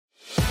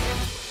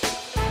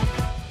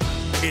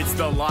It's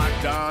the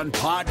Locked On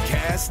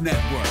Podcast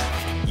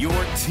Network, your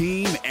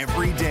team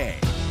every day.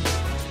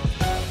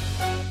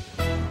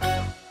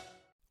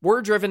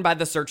 We're driven by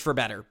the search for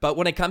better, but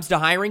when it comes to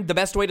hiring, the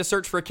best way to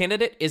search for a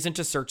candidate isn't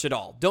to search at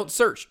all. Don't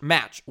search,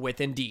 match with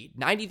Indeed.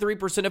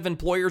 93% of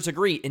employers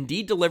agree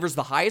Indeed delivers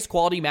the highest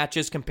quality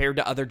matches compared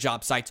to other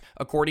job sites,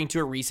 according to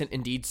a recent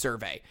Indeed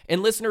survey.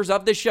 And listeners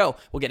of this show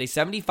will get a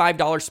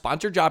 $75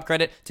 sponsored job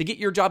credit to get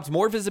your jobs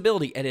more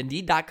visibility at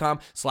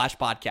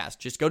Indeed.com/podcast.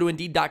 Just go to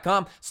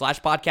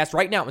Indeed.com/podcast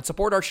right now and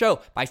support our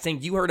show by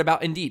saying you heard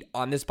about Indeed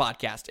on this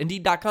podcast.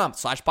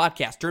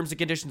 Indeed.com/podcast. Terms and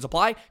conditions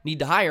apply. Need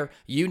to hire?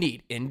 You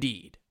need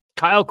Indeed.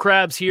 Kyle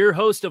Krabs here,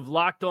 host of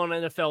Locked On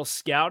NFL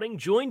Scouting.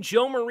 Join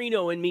Joe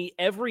Marino and me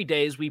every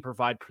day as we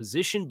provide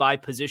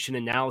position-by-position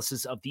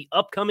analysis of the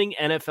upcoming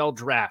NFL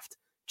Draft.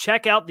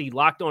 Check out the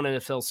Locked On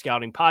NFL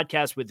Scouting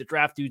podcast with the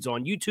Draft Dudes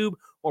on YouTube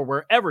or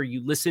wherever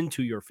you listen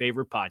to your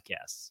favorite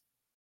podcasts.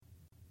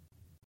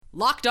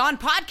 Locked On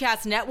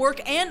Podcast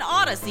Network and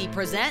Odyssey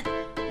present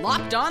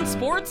Locked On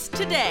Sports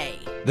Today.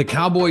 The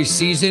Cowboys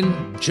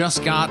season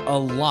just got a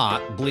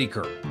lot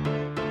bleaker.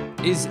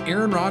 Is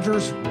Aaron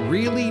Rodgers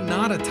really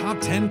not a top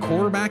 10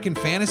 quarterback in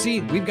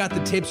fantasy? We've got the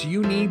tips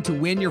you need to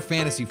win your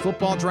fantasy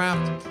football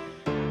draft.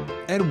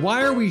 And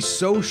why are we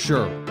so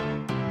sure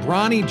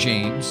Bronny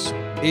James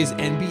is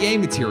NBA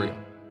material?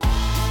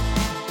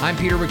 I'm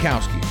Peter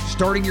Bukowski,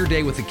 starting your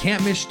day with the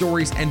can't-miss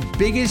stories and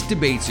biggest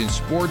debates in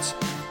sports.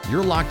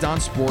 You're Locked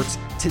On Sports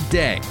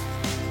Today.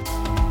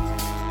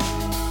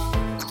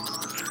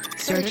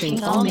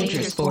 Searching all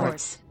major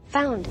sports.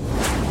 Found.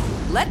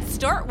 Let's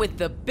start with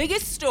the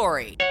biggest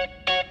story.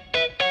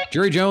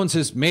 Jerry Jones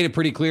has made it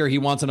pretty clear he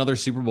wants another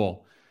Super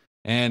Bowl,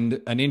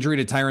 and an injury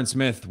to Tyron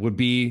Smith would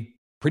be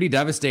pretty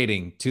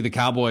devastating to the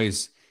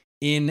Cowboys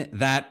in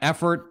that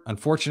effort.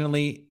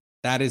 Unfortunately,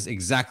 that is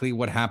exactly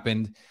what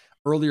happened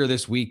earlier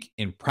this week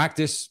in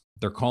practice.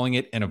 They're calling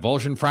it an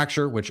avulsion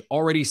fracture, which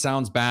already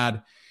sounds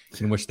bad,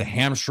 in which the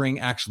hamstring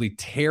actually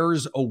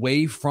tears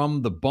away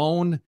from the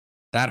bone.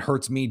 That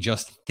hurts me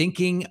just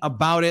thinking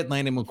about it.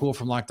 Landon McCool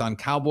from Locked On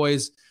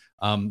Cowboys.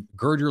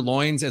 Gird your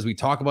loins as we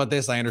talk about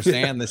this. I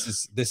understand this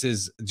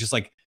is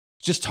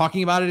just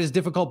talking about it is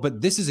difficult,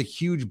 but this is a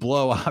huge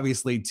blow,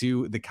 obviously,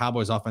 to the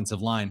Cowboys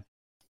offensive line.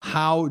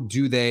 How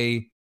do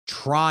they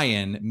try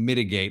and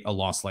mitigate a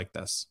loss like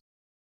this?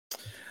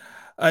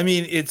 I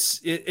mean, it's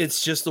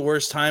just the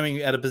worst timing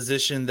at a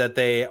position that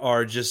they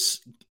are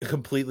just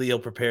completely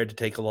ill-prepared to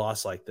take a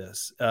loss like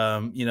this.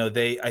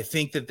 I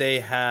think that they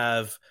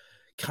have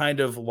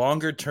kind of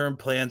longer term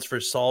plans for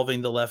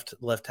solving the left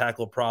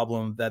tackle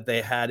problem that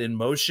they had in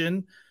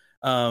motion.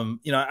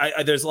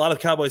 There's a lot of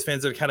Cowboys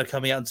fans that are kind of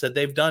coming out and said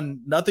they've done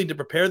nothing to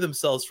prepare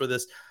themselves for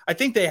this. I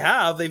think they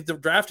have. They've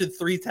drafted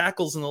 3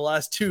 tackles in the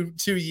last two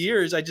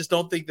years. I just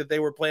don't think that they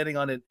were planning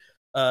on it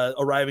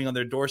arriving on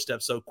their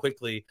doorstep so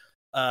quickly.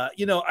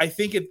 I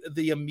think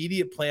the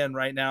immediate plan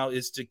right now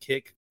is to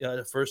kick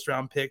first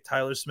round pick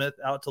Tyler Smith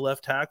out to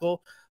left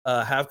tackle.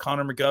 Have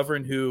Connor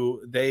McGovern,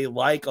 who they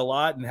like a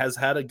lot and has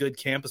had a good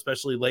camp,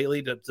 especially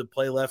lately, to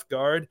play left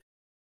guard,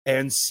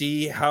 and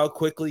see how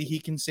quickly he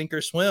can sink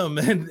or swim.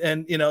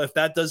 And if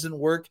that doesn't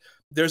work,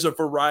 there's a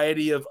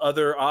variety of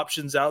other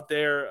options out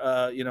there.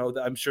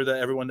 I'm sure that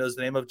everyone knows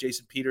the name of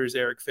Jason Peters,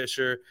 Eric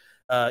Fisher,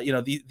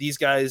 these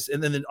guys,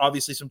 and then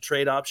obviously some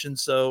trade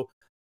options. So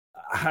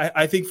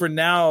I think for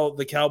now,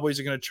 the Cowboys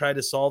are going to try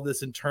to solve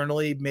this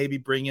internally, maybe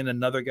bring in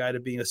another guy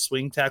to being a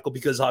swing tackle,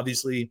 because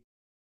obviously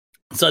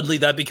suddenly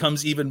that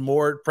becomes even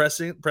more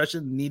pressing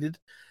needed.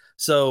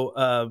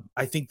 So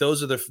I think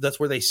that's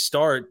where they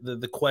start.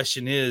 The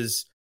question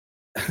is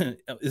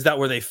that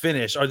where they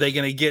finish? Are they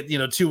going to get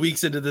 2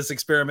 weeks into this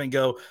experiment and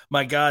go,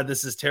 my God,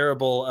 this is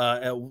terrible,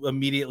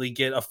 immediately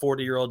get a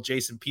 40-year-old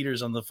Jason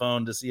Peters on the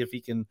phone to see if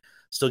he can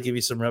still give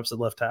you some reps at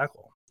left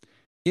tackle?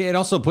 It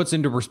also puts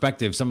into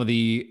perspective some of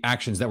the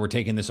actions that were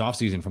taken this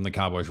offseason from the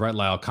Cowboys, right?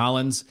 Lyle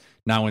Collins,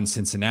 now in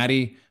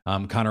Cincinnati.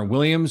 Connor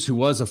Williams, who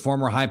was a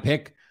former high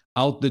pick,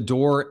 out the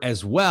door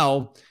as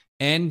well.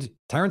 And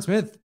Tyron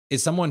Smith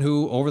is someone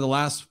who over the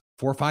last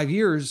 4 or 5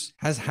 years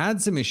has had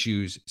some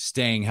issues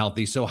staying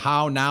healthy. So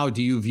how now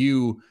do you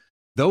view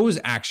those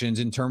actions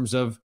in terms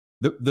of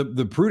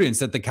the prudence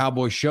that the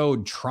Cowboys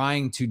showed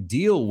trying to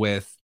deal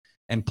with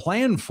and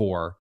plan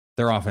for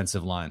their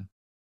offensive line?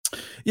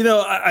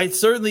 I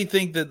certainly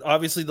think that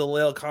obviously the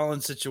Lyle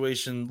Collins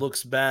situation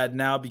looks bad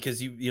now,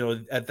 because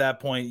at that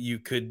point you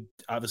could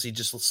obviously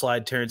just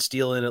slide Terrence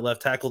Steele in at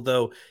left tackle,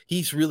 though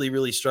he's really,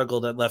 really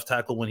struggled at left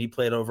tackle when he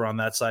played over on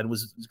that side,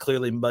 was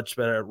clearly much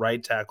better at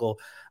right tackle.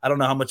 I don't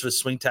know how much of a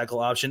swing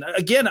tackle option.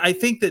 Again, I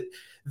think that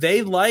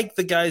they like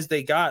the guys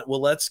they got. Well,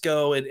 let's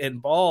go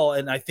and ball.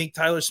 And I think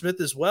Tyler Smith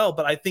as well.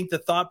 But I think the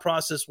thought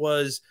process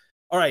was,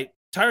 all right,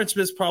 Tyron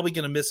Smith's probably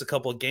going to miss a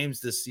couple of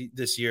games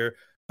this year,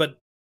 but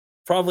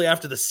probably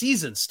after the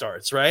season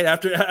starts, right?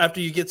 After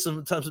you get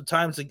some time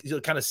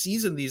to kind of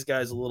season these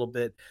guys a little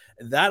bit.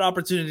 That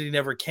opportunity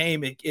never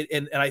came.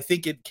 And I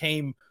think it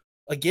came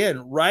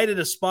again, right at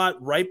a spot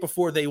right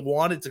before they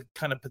wanted to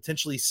kind of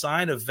potentially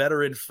sign a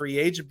veteran free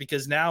agent,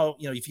 because now,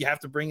 if you have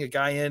to bring a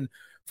guy in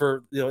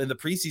for, in the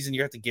preseason,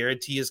 you have to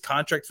guarantee his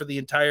contract for the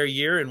entire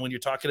year. And when you're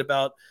talking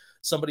about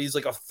somebody who's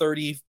like a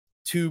 32+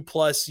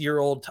 year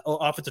old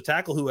offensive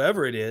tackle,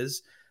 whoever it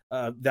is,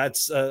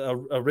 that's a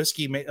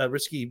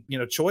risky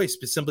choice,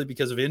 simply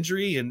because of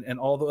injury and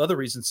all the other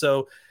reasons.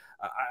 So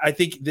I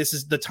think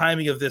the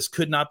timing of this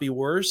could not be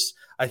worse.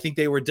 I think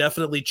they were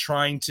definitely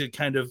trying to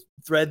kind of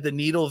thread the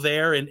needle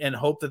there and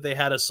hope that they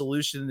had a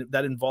solution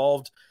that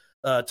involved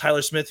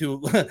Tyler Smith,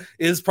 who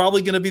is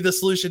probably going to be the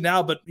solution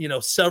now, but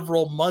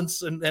several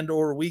months and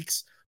or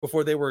weeks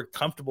before they were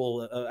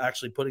comfortable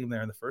actually putting him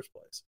there in the first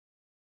place.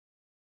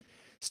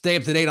 Stay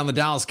up to date on the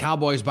Dallas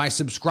Cowboys by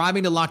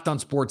subscribing to Locked On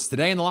Sports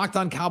Today and the Locked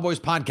On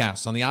Cowboys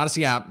podcast on the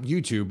Odyssey app,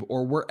 YouTube,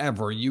 or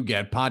wherever you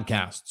get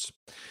podcasts.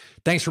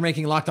 Thanks for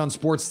making Locked On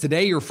Sports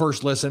Today your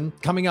first listen.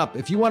 Coming up,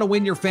 if you want to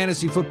win your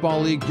fantasy football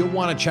league, you'll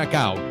want to check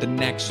out the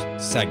next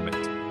segment.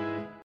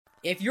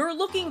 If you're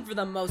looking for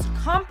the most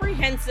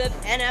comprehensive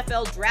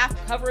NFL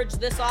draft coverage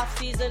this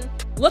offseason,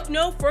 look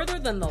no further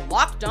than the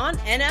Locked On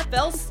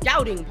NFL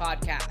Scouting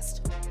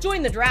Podcast.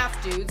 Join the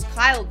draft dudes,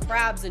 Kyle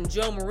Krabs and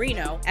Joe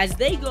Marino, as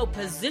they go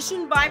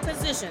position by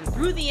position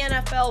through the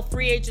NFL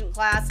free agent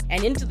class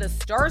and into the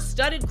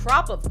star-studded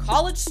crop of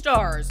college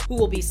stars who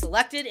will be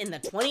selected in the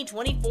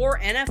 2024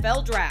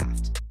 NFL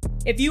Draft.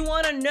 If you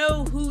want to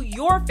know who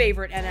your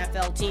favorite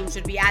NFL team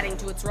should be adding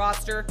to its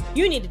roster,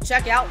 you need to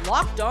check out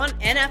Locked On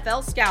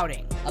NFL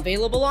Scouting,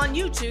 available on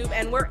YouTube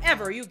and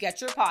wherever you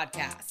get your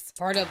podcasts.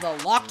 Part of the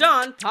Locked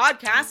On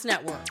Podcast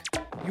Network,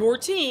 your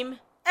team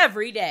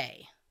every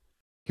day.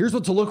 Here's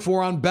what to look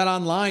for on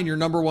BetOnline, your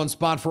number one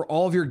spot for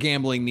all of your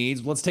gambling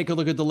needs. Let's take a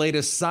look at the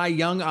latest Cy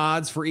Young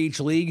odds for each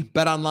league.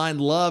 BetOnline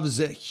loves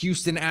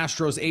Houston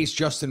Astros ace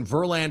Justin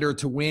Verlander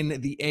to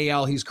win the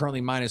AL. He's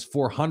currently minus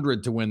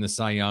 400 to win the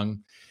Cy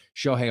Young.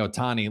 Shohei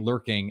Ohtani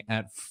lurking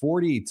at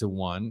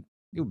 40-1.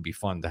 It would be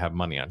fun to have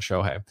money on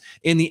Shohei.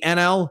 In the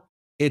NL,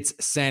 it's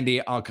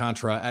Sandy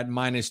Alcantara at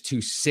minus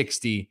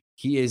 260.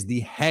 He is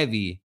the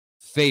heavy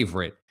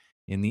favorite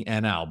in the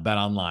NL.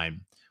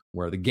 BetOnline,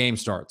 where the game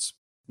starts.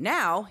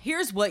 Now,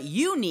 here's what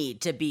you need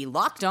to be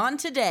locked on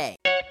today.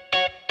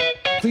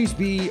 Please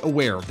be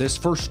aware this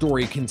first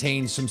story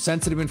contains some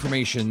sensitive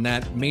information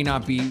that may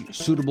not be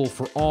suitable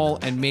for all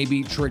and may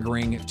be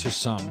triggering to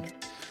some.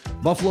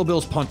 Buffalo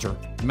Bills punter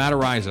Matt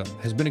Araiza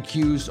has been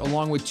accused,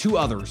 along with two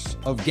others,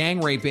 of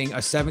gang raping a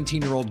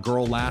 17-year-old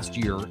girl last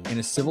year in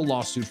a civil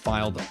lawsuit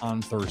filed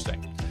on Thursday.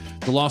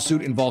 The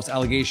lawsuit involves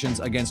allegations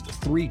against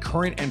 3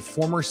 current and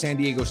former San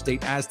Diego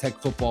State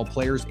Aztec football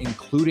players,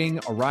 including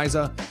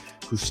Araiza,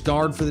 who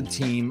starred for the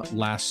team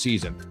last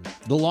season.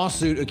 The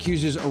lawsuit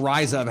accuses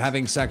Araiza of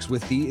having sex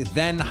with the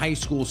then high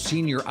school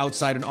senior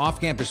outside an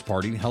off-campus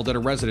party held at a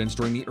residence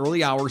during the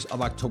early hours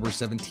of October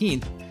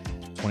 17th,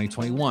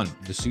 2021.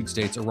 The suit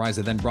states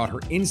Araiza then brought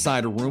her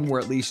inside a room where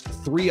at least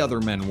 3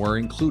 other men were,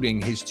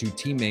 including his 2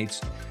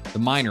 teammates. The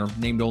minor,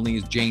 named only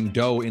as Jane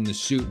Doe in the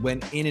suit,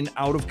 went in and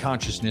out of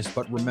consciousness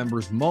but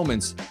remembers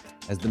moments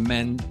as the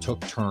men took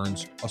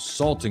turns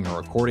assaulting her.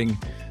 According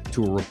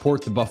to a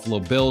report, the Buffalo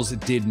Bills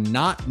did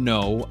not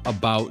know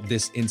about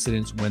this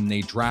incident when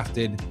they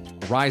drafted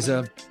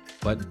Araiza,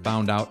 but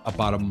found out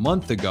about a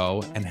month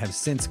ago and have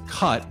since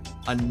cut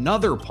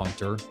another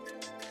punter,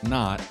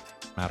 not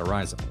Matt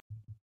Araiza.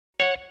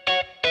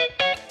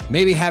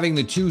 Maybe having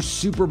the 2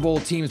 Super Bowl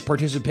teams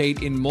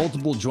participate in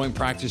multiple joint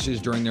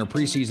practices during their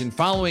preseason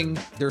following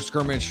their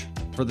skirmish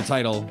for the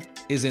title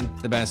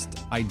isn't the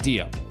best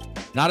idea.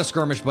 Not a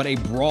skirmish, but a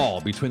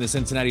brawl between the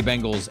Cincinnati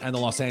Bengals and the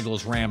Los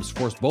Angeles Rams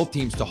forced both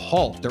teams to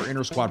halt their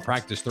inter-squad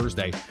practice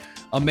Thursday.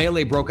 A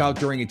melee broke out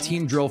during a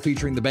team drill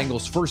featuring the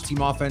Bengals'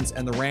 first-team offense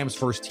and the Rams'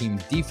 first-team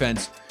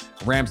defense.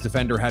 Rams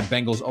defender had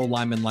Bengals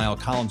O-lineman Lyle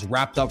Collins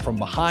wrapped up from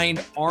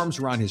behind, arms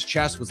around his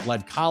chest, which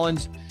led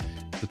Collins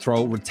to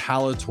throw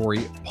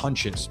retaliatory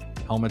punches.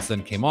 Helmets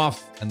then came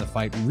off, and the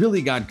fight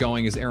really got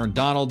going as Aaron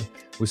Donald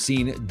was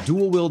seen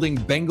dual-wielding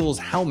Bengals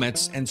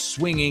helmets and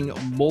swinging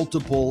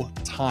multiple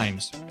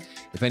times.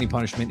 If any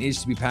punishment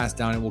is to be passed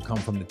down, it will come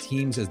from the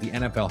teams, as the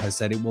NFL has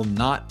said it will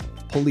not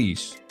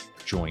police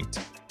joint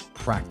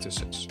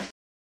practices.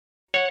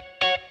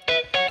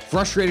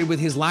 Frustrated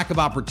with his lack of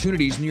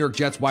opportunities, New York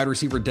Jets wide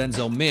receiver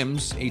Denzel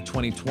Mims, a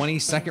 2020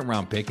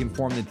 second-round pick,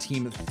 informed the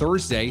team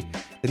Thursday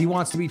that he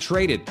wants to be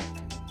traded.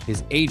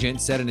 His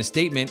agent said in a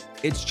statement,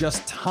 "It's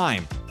just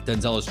time.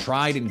 Denzel has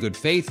tried in good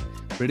faith,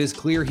 but it is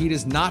clear he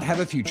does not have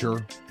a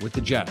future with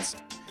the Jets."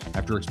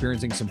 After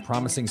experiencing some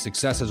promising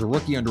success as a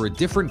rookie under a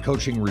different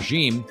coaching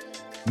regime,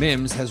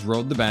 Mims has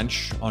rode the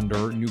bench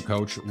under new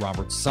coach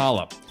Robert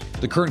Saleh.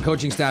 The current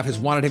coaching staff has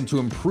wanted him to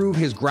improve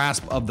his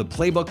grasp of the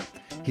playbook.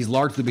 He's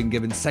largely been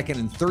given second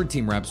and third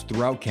team reps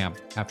throughout camp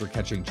after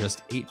catching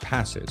just 8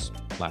 passes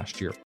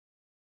last year.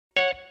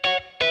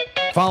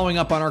 Following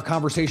up on our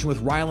conversation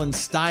with Rylan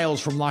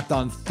Stiles from Locked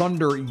On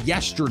Thunder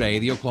yesterday,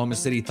 the Oklahoma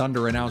City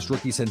Thunder announced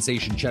rookie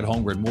sensation Chet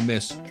Holmgren will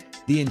miss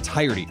the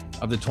entirety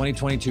of the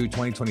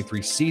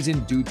 2022-2023 season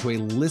due to a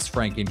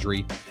Lisfranc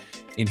injury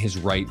in his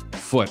right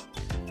foot.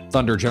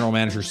 Thunder general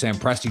manager Sam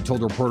Presti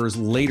told reporters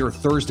later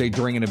Thursday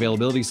during an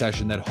availability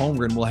session that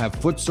Holmgren will have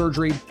foot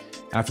surgery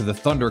after the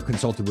Thunder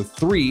consulted with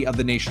 3 of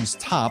the nation's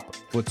top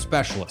foot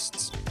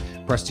specialists.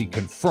 Presti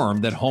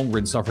confirmed that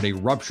Holmgren suffered a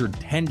ruptured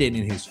tendon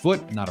in his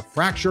foot, not a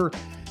fracture,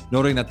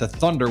 noting that the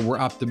Thunder were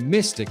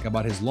optimistic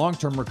about his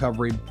long-term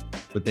recovery,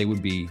 but they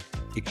would be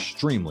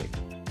extremely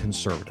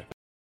conservative.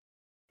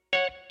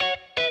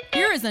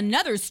 Here is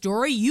another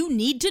story you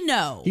need to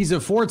know. He's a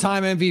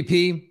 4-time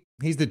MVP.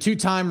 He's the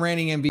 2-time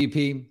reigning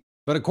MVP.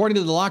 But according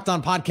to the Locked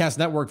On Podcast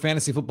Network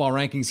Fantasy Football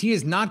Rankings, he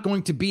is not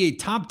going to be a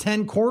top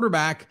 10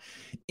 quarterback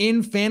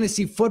in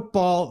fantasy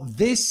football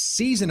this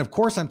season. Of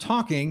course, I'm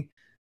talking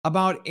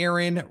about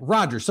Aaron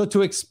Rodgers. So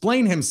to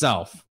explain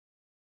himself,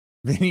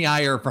 Vinny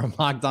Iyer from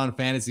Locked On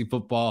Fantasy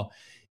Football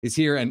is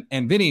here.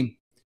 And Vinny,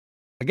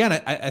 again,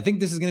 I think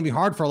this is going to be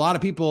hard for a lot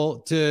of people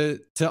to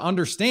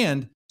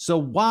understand. So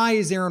why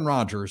is Aaron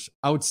Rodgers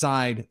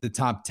outside the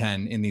top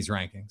 10 in these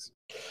rankings?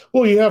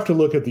 Well, you have to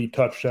look at the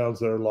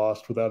touchdowns that are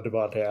lost without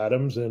Davante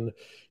Adams. And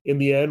in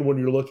the end, when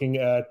you're looking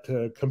at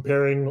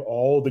comparing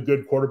all the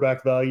good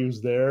quarterback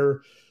values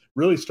there,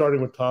 really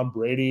starting with Tom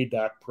Brady,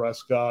 Dak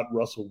Prescott,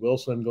 Russell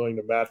Wilson, going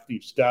to Matthew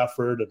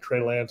Stafford and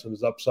Trey Lance and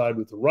his upside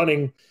with the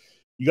running,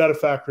 you got to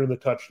factor in the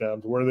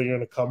touchdowns, where they're going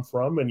to come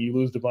from. And you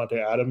lose Davante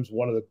Adams,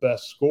 one of the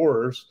best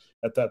scorers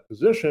at that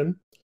position,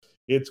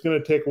 it's going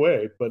to take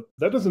away. But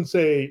that doesn't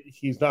say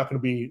he's not going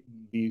to be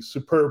the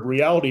superb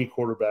reality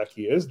quarterback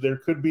he is. There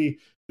could be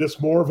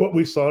just more of what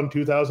we saw in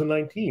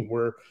 2019,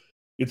 where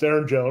it's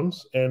Aaron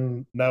Jones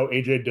and now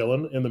A.J.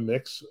 Dillon in the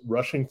mix,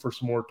 rushing for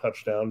some more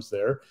touchdowns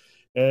there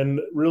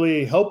and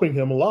really helping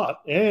him a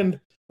lot. And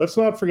let's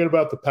not forget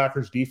about the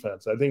Packers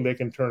defense. I think they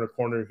can turn a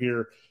corner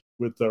here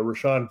with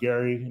Rashawn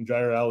Gary and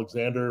Jair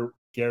Alexander,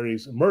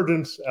 Gary's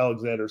emergence,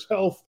 Alexander's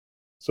health.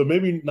 So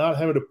maybe not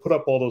having to put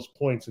up all those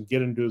points and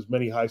get into as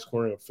many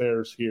high-scoring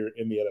affairs here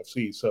in the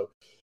NFC. So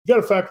you got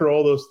to factor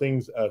all those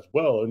things as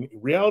well. And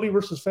reality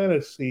versus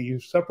fantasy, you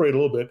separate a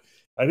little bit.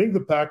 I think the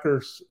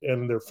Packers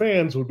and their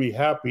fans would be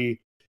happy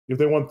if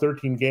they won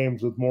 13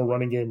 games with more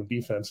running game and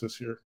defense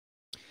this year.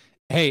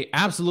 Hey,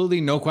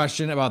 absolutely no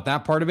question about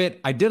that part of it.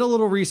 I did a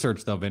little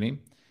research, though, Vinny.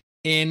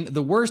 In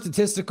the worst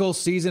statistical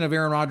season of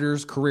Aaron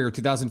Rodgers' career,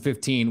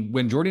 2015,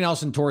 when Jordy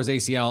Nelson tore his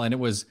ACL, and it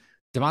was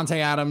Davante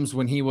Adams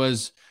when he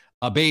was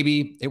a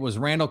baby, it was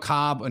Randall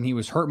Cobb when he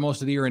was hurt most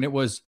of the year, and it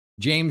was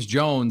James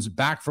Jones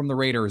back from the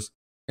Raiders,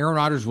 Aaron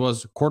Rodgers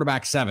was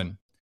quarterback 7.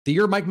 The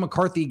year Mike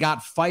McCarthy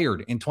got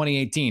fired in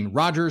 2018,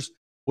 Rodgers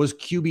was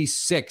QB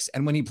 6.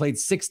 And when he played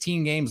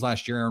 16 games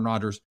last year, Aaron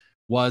Rodgers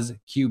was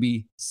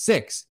QB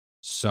 6.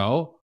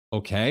 So,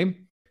 okay,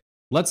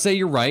 let's say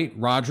you're right.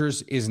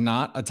 Rodgers is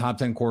not a top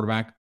 10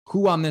 quarterback.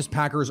 Who on this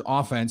Packers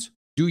offense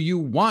do you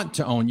want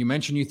to own? You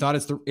mentioned you thought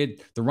the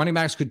running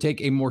backs could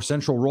take a more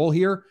central role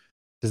here.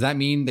 Does that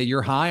mean that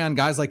you're high on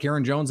guys like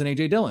Aaron Jones and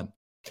A.J. Dillon?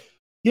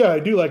 Yeah, I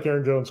do like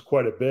Aaron Jones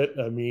quite a bit.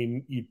 I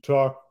mean, you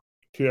talk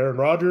to Aaron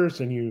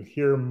Rodgers and you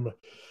hear him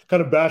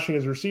kind of bashing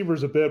his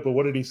receivers a bit, but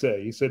what did he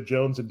say? He said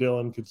Jones and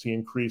Dillon could see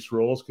increased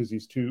roles because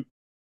he's two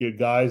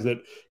guys that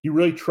he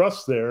really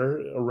trusts there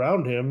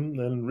around him,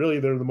 and really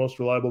they're the most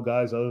reliable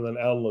guys other than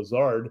Allen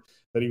Lazard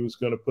that he was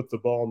going to put the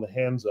ball in the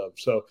hands of.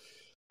 So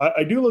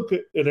I do look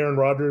at Aaron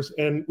Rodgers,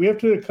 and we have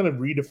to kind of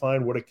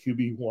redefine what a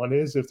QB1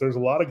 is. If there's a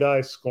lot of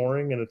guys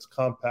scoring and it's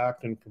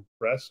compact and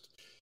compressed,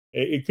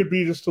 it could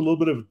be just a little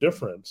bit of a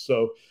difference.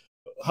 So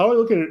how I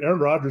look at it, Aaron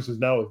Rodgers is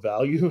now a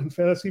value in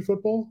fantasy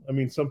football. I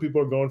mean, some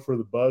people are going for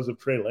the buzz of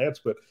Trey Lance,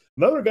 but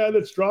another guy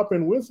that's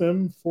dropping with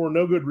him for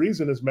no good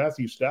reason is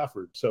Matthew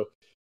Stafford. So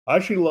I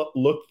actually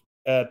look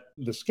at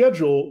the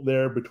schedule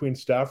there between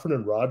Stafford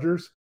and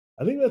Rodgers.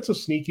 I think that's a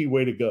sneaky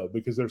way to go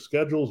because their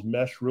schedules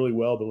mesh really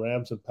well, the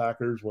Rams and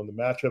Packers. When the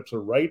matchups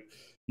are right,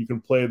 you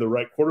can play the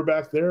right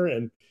quarterback there.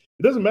 And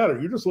it doesn't matter.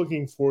 You're just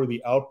looking for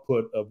the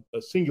output of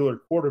a singular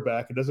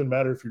quarterback. It doesn't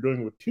matter if you're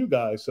doing it with 2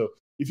 guys. So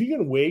if you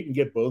can wait and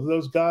get both of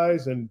those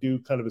guys and do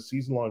kind of a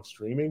season-long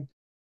streaming,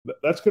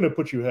 that's going to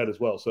put you ahead as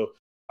well. So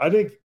I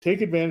think take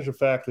advantage of the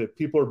fact that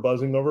people are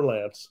buzzing over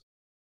Lance.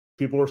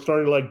 People are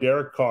starting to like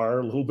Derek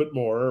Carr a little bit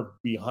more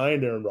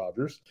behind Aaron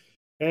Rodgers.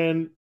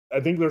 And I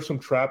think there's some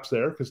traps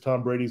there because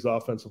Tom Brady's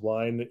offensive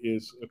line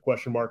is a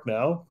question mark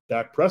now.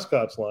 Dak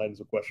Prescott's line is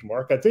a question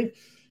mark. I think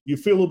you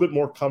feel a little bit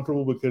more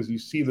comfortable because you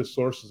see the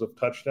sources of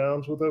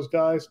touchdowns with those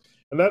guys,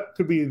 and that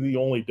could be the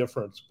only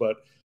difference. But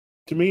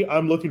to me,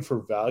 I'm looking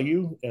for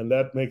value, and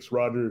that makes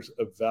Rodgers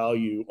a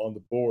value on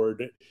the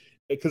board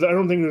because I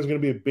don't think there's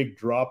going to be a big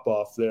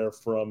drop-off there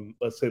from,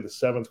 let's say, the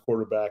 7th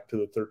quarterback to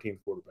the 13th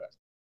quarterback.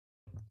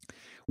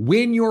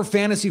 Win your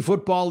fantasy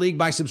football league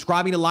by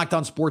subscribing to Locked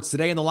On Sports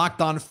today and the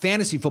Locked On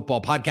Fantasy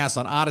Football podcast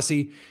on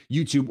Odyssey,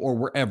 YouTube, or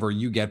wherever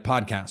you get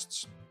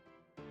podcasts.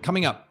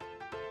 Coming up,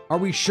 are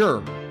we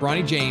sure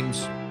Bronny James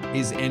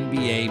is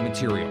NBA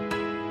material?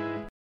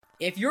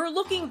 If you're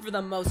looking for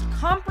the most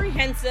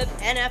comprehensive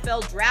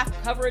NFL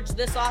draft coverage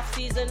this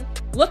offseason,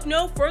 look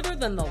no further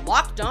than the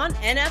Locked On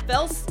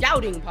NFL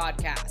Scouting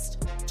Podcast.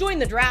 Join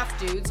the draft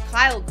dudes,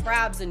 Kyle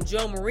Krabs and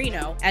Joe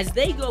Marino, as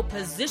they go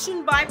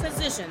position by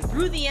position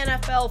through the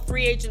NFL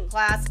free agent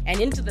class and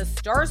into the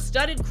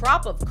star-studded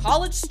crop of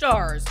college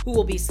stars who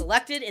will be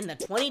selected in the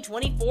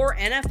 2024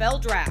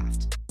 NFL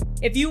Draft.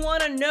 If you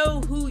want to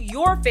know who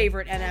your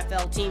favorite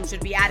NFL team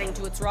should be adding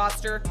to its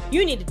roster,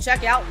 you need to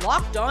check out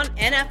Locked On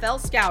NFL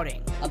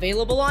Scouting,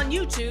 available on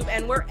YouTube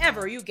and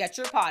wherever you get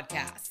your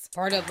podcasts.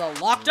 Part of the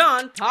Locked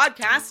On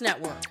Podcast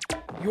Network,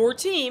 your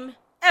team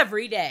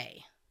every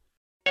day.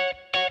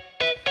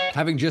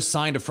 Having just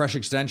signed a fresh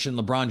extension,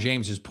 LeBron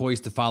James is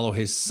poised to follow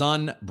his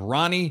son,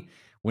 Bronny,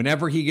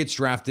 whenever he gets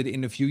drafted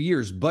in a few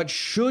years. But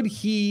should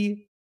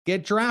he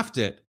get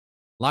drafted?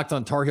 Locked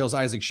On Tar Heels'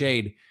 Isaac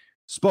Shade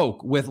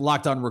spoke with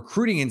Locked On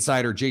recruiting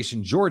insider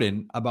Jason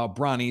Jordan about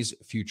Bronny's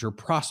future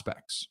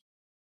prospects.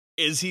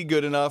 Is he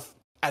good enough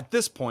at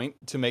this point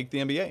to make the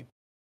NBA?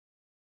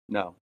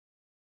 No.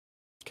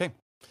 Okay.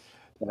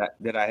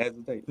 Did I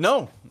hesitate?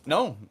 No. I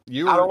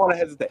don't want to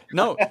hesitate.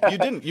 No, you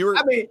didn't. You were.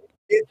 I mean,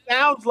 it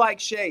sounds like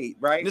shade,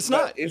 right? It's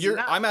not. It's You're.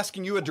 not. I'm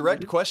asking you a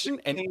direct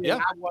question, and yeah,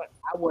 I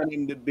want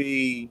him to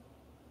be.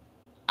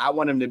 I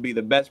want him to be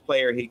the best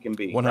player he can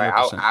be. 100%.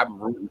 Right?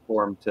 I'm rooting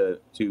for him to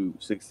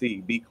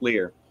succeed. Be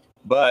clear,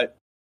 but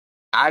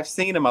I've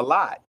seen him a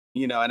lot,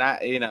 and I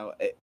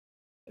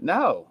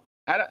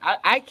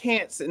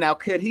can't. Now,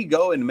 could he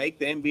go and make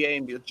the NBA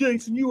and be like,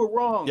 Jason, you were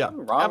wrong? Yeah, you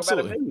were wrong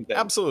absolutely, about everything.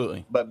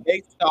 absolutely. But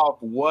based off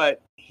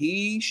what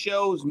he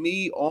shows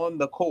me on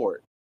the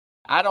court,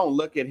 I don't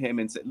look at him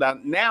and say,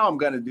 now I'm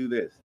going to do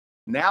this.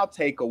 Now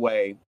take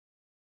away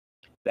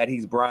that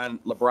he's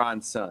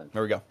LeBron's son.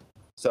 There we go.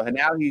 So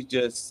now he's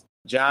just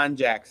John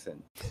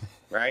Jackson,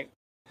 right?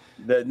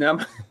 The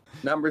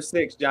number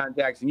 6, John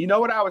Jackson. You know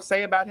what I would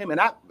say about him? And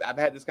I've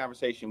had this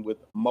conversation with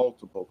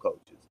multiple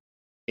coaches.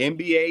 The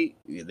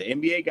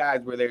NBA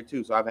guys were there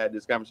too. So I've had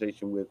this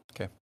conversation with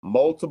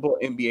multiple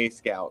NBA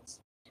scouts.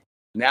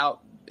 Now,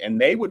 and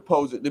they would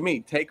pose it to me,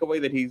 take away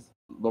that he's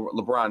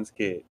LeBron's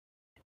kid.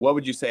 What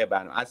would you say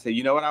about him? I say,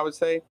 you know what I would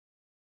say?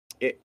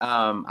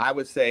 I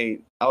would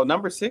say,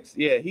 number 6,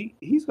 yeah,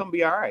 he's gonna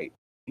be all right.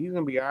 He's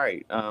gonna be all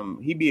right.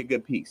 He'd be a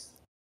good piece.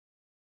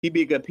 He'd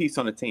be a good piece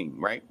on the team,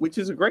 right? Which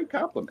is a great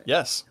compliment.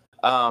 Yes.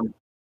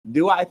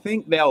 Do I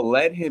think they'll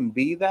let him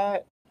be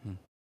that?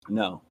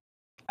 No,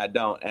 I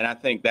don't. And I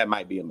think that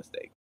might be a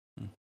mistake.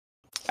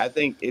 I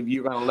think if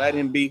you're gonna let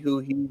him be who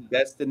he's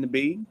destined to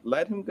be,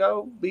 let him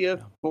go be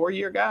a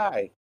 4-year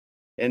guy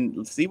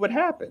and see what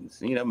happens.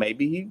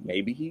 Maybe he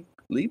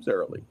leaves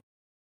early.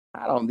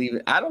 I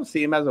don't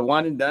see him as a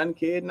one and done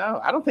kid.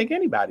 No, I don't think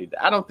anybody.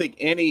 I don't think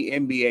any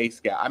NBA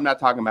scout. I'm not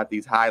talking about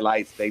these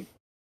highlights they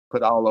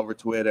put all over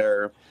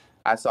Twitter.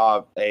 I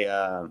saw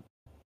a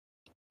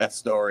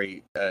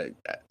story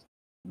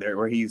there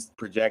where he's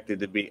projected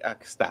to be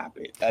stop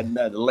it,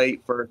 another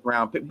late first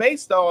round pick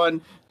based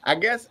on, I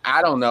guess,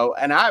 I don't know.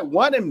 And I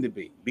want him to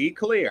be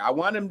clear. I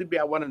want him to be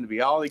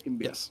all he can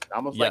be. Yes.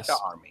 Almost like the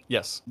Army.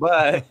 Yes.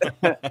 But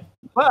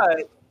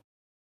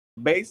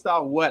based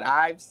on what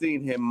I've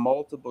seen him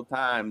multiple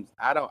times,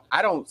 I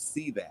don't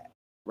see that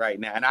right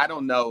now. And I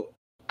don't know.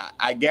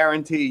 I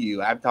guarantee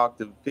you, I've talked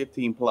to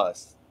 15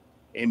 plus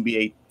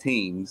NBA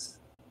teams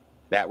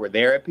that were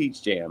there at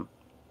Peach Jam,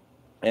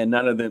 and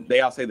none of them, they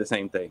all say the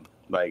same thing.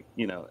 Like,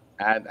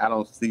 I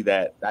don't see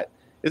that.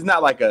 It's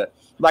not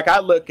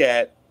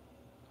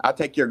I'll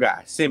take your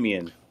guy,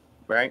 Simeon,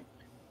 right?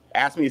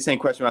 Ask me the same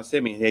question about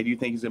Simeon. Hey, do you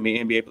think he's going to be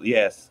an NBA player?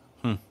 Yes.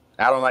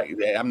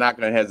 I'm not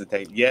going to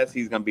hesitate. Yes,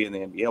 he's going to be in the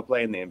NBA. He'll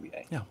play in the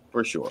NBA. Yeah,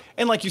 for sure.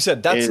 And like you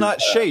said, that's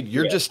not shade.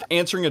 You're just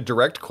answering a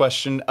direct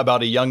question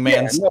about a young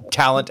man's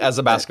talent as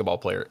a basketball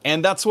player.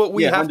 And that's what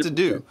we have 100%. To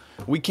do.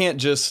 We can't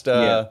just,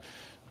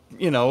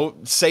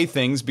 say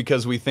things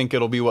because we think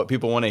it'll be what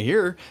people want to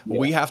hear. Yeah.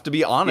 We have to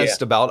be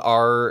honest about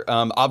our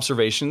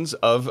observations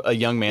of a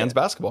young man's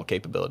basketball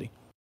capability.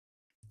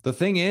 The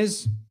thing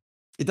is,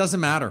 it doesn't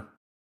matter.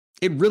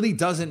 It really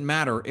doesn't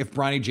matter if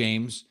Bronny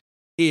James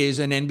is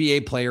an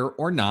NBA player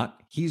or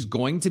not. He's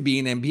going to be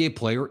an NBA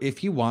player if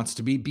he wants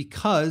to be,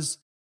 because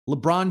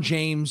LeBron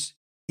James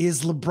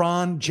is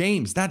LeBron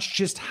James. That's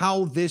just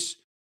how this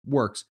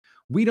works.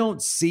 We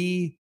don't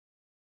see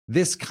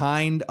this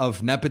kind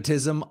of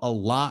nepotism a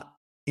lot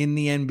in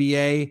the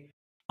NBA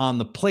on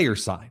the player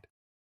side.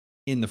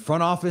 In the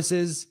front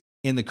offices,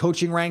 in the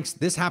coaching ranks,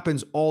 this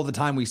happens all the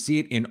time. We see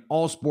it in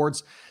all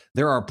sports.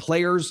 There are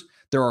players,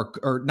 there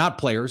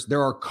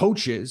are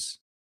coaches,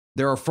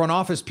 there are front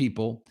office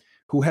people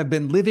who have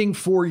been living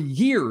for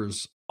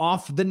years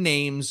off the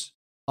names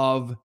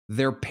of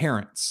their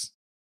parents.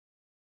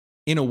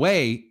 In a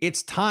way,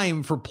 it's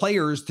time for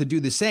players to do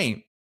the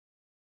same.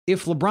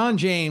 If LeBron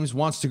James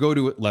wants to go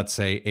to, let's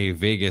say, a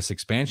Vegas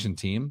expansion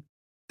team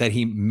that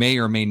he may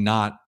or may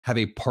not have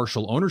a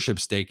partial ownership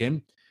stake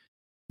in,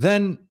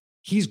 then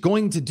he's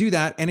going to do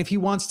that. And if he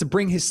wants to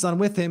bring his son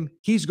with him,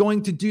 he's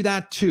going to do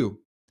that too.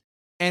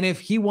 And if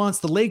he wants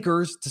the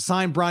Lakers to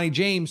sign Bronny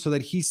James so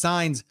that he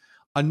signs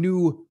a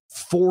new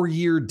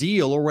 4-year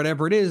deal or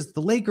whatever it is,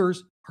 the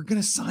Lakers are going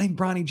to sign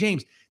Bronny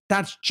James.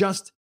 That's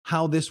just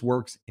how this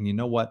works. And you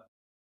know what?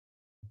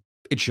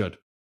 It should.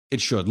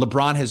 It should.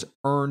 LeBron has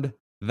earned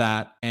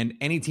that. And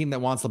any team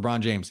that wants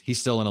LeBron James, he's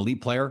still an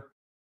elite player,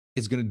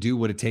 is going to do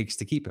what it takes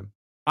to keep him.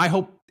 I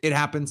hope it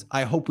happens.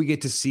 I hope we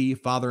get to see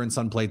father and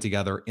son play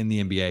together in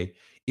the NBA.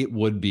 It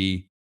would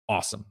be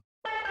awesome.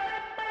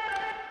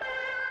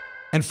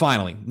 And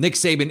finally, Nick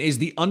Saban is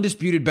the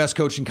undisputed best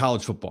coach in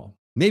college football.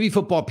 Maybe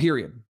football,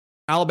 period.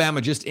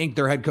 Alabama just inked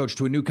their head coach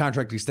to a new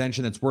contract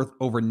extension that's worth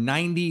over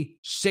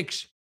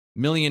 $96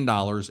 million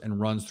and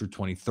runs through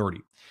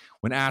 2030.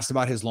 When asked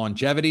about his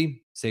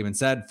longevity, Saban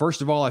said,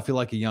 "First of all, I feel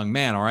like a young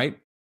man, all right?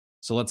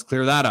 So let's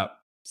clear that up,"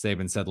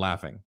 Saban said,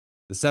 laughing.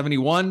 The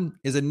 71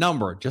 is a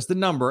number, just a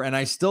number, and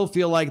I still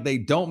feel like they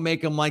don't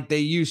make them like they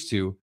used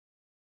to,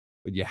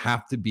 but you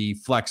have to be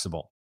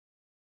flexible.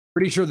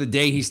 Pretty sure the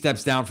day he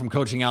steps down from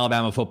coaching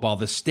Alabama football,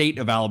 the state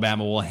of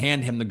Alabama will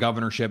hand him the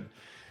governorship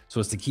so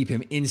as to keep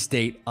him in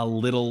state a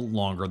little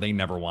longer. They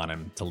never want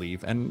him to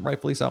leave, and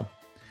rightfully so.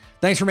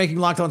 Thanks for making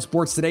Locked On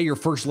Sports today your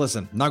first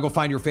listen. Now go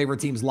find your favorite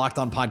team's Locked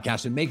On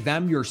podcast and make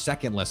them your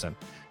second listen.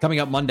 Coming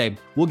up Monday,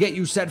 we'll get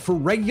you set for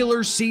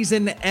regular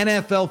season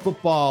NFL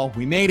football.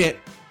 We made it.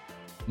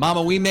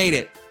 Mama, we made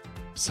it.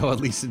 So at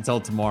least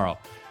until tomorrow,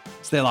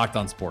 stay Locked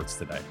On Sports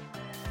today.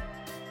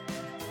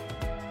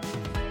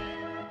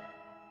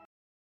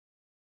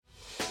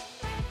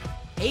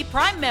 Hey,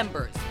 Prime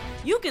members,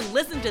 you can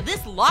listen to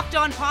this Locked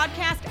On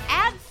podcast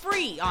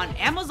ad-free on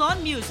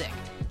Amazon Music.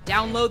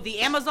 Download the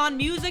Amazon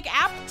Music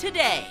app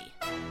today.